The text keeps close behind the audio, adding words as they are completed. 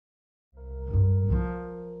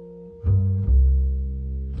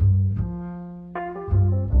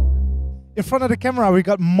In front of the camera, we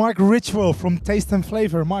got Mark Ridgewell from Taste and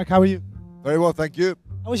Flavor. Mark, how are you? Very well, thank you.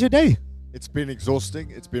 How was your day? It's been exhausting,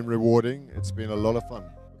 it's been rewarding, it's been a lot of fun.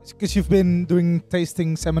 Because you've been doing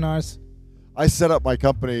tasting seminars. I set up my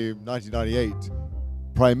company in 1998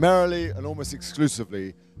 primarily and almost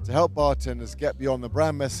exclusively to help bartenders get beyond the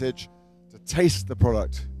brand message, to taste the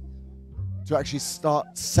product, to actually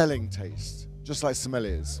start selling taste, just like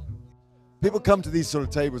sommeliers. People come to these sort of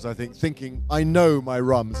tables, I think, thinking, I know my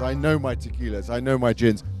rums, I know my tequilas, I know my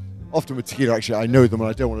gins. Often with tequila, actually, I know them and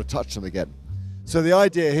I don't want to touch them again. So the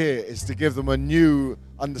idea here is to give them a new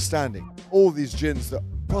understanding. All these gins that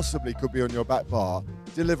possibly could be on your back bar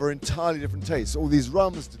deliver entirely different tastes. All these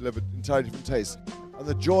rums deliver entirely different tastes. And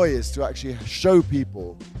the joy is to actually show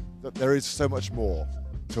people that there is so much more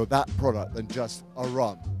to that product than just a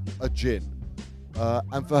rum, a gin.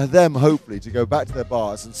 And for them, hopefully, to go back to their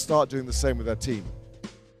bars and start doing the same with their team.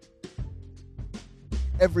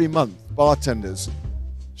 Every month, bartenders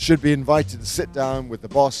should be invited to sit down with the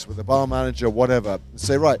boss, with the bar manager, whatever, and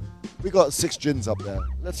say, right, we got 6 gins up there.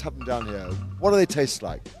 Let's have them down here. What do they taste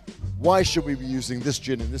like? Why should we be using this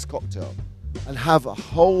gin in this cocktail? And have a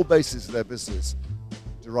whole basis of their business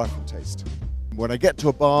derived from taste. When I get to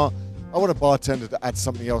a bar, I want a bartender to add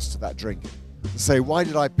something else to that drink. To say, why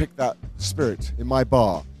did I pick that spirit in my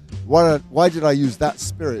bar? Why did I use that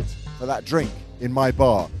spirit for that drink in my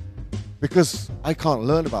bar? Because I can't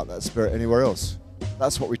learn about that spirit anywhere else.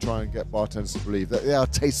 That's what we try and get bartenders to believe, that they are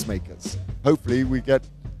tastemakers. Hopefully we get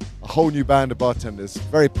a whole new band of bartenders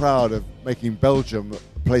very proud of making Belgium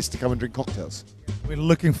a place to come and drink cocktails. We're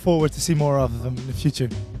looking forward to see more of them in the future.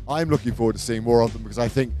 I'm looking forward to seeing more of them because I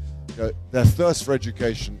think their thirst for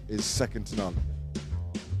education is second to none.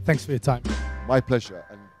 Thanks for your time. My pleasure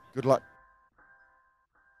and good luck.